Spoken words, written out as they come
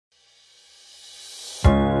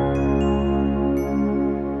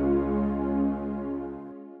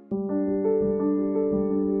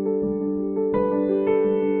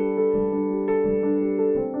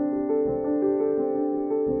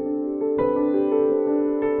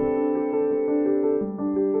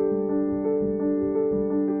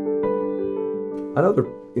Another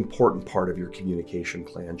important part of your communication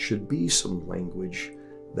plan should be some language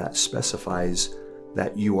that specifies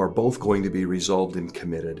that you are both going to be resolved and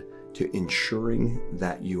committed to ensuring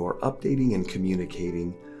that you are updating and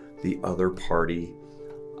communicating the other party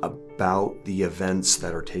about the events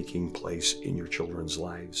that are taking place in your children's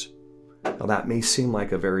lives. Now, that may seem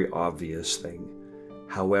like a very obvious thing.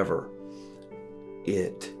 However,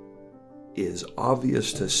 it is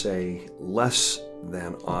obvious to say, less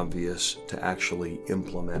than obvious to actually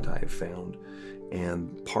implement, I've found.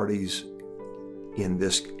 And parties in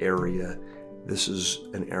this area, this is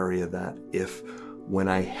an area that when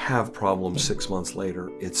I have problems 6 months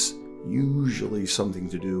later, it's usually something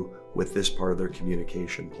to do with this part of their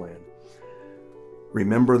communication plan.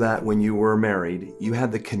 Remember that when you were married, you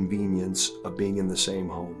had the convenience of being in the same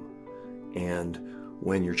home. And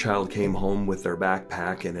when your child came home with their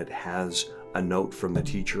backpack and it has a note from the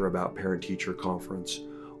teacher about parent-teacher conference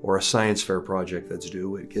or a science fair project that's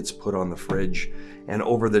due, it gets put on the fridge, and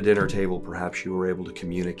over the dinner table, perhaps you were able to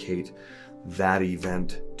communicate that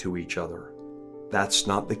event to each other. That's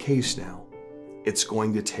not the case now. It's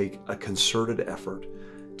going to take a concerted effort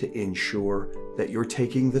to ensure that you're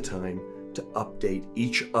taking the time to update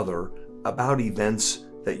each other about events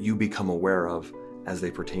that you become aware of as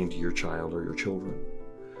they pertain to your child or your children.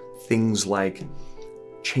 Things like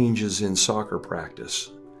changes in soccer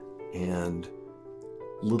practice and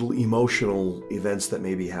little emotional events that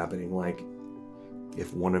may be happening, like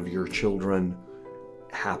if one of your children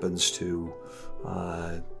happens to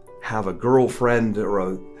have a girlfriend or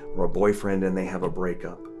a boyfriend and they have a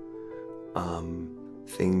breakup.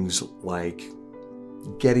 Things like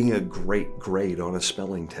getting a great grade on a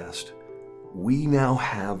spelling test. We now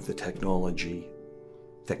have the technology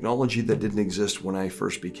that didn't exist when I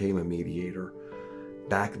first became a mediator.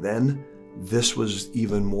 Back then, this was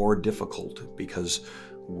even more difficult because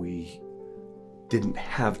we didn't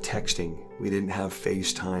have texting, we didn't have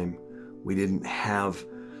FaceTime, we didn't have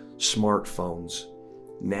smartphones.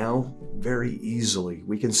 Now, very easily,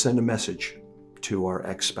 we can send a message to our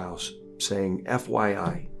ex-spouse saying,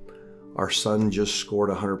 FYI, our son just scored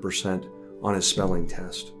 100% on his spelling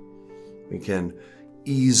test. We can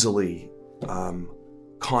easily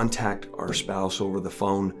contact our spouse over the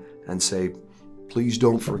phone and say, please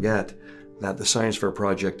don't forget that the science fair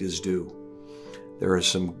project is due. There are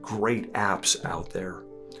some great apps out there.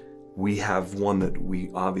 We have one that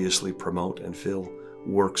we obviously promote and feel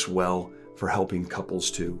works well for helping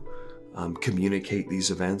couples to communicate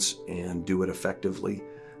these events and do it effectively.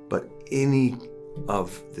 But any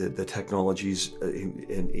of the technologies,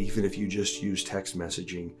 and even if you just use text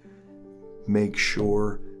messaging, make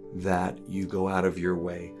sure that you go out of your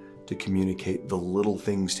way to communicate the little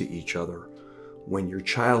things to each other. When your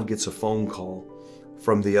child gets a phone call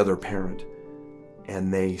from the other parent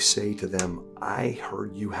and they say to them, I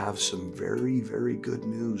heard you have some very, very good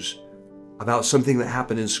news about something that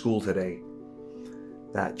happened in school today.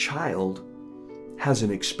 That child has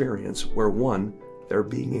an experience where, one, they're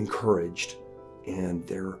being encouraged and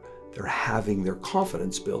they're having their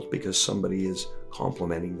confidence built because somebody is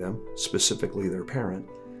complimenting them, specifically their parent.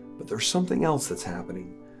 But there's something else that's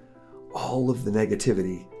happening. All of the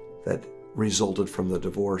negativity that resulted from the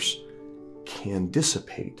divorce can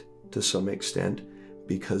dissipate to some extent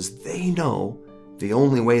because they know the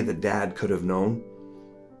only way that dad could have known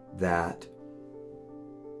that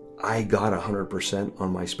I got 100%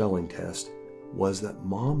 on my spelling test was that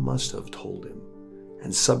mom must have told him.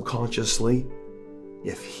 And subconsciously,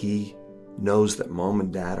 if he knows that mom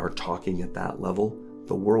and dad are talking at that level,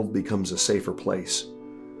 the world becomes a safer place.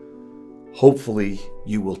 Hopefully,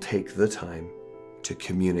 you will take the time to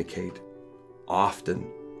communicate often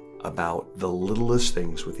about the littlest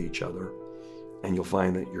things with each other, and you'll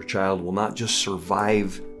find that your child will not just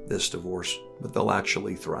survive this divorce, but they'll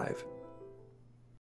actually thrive.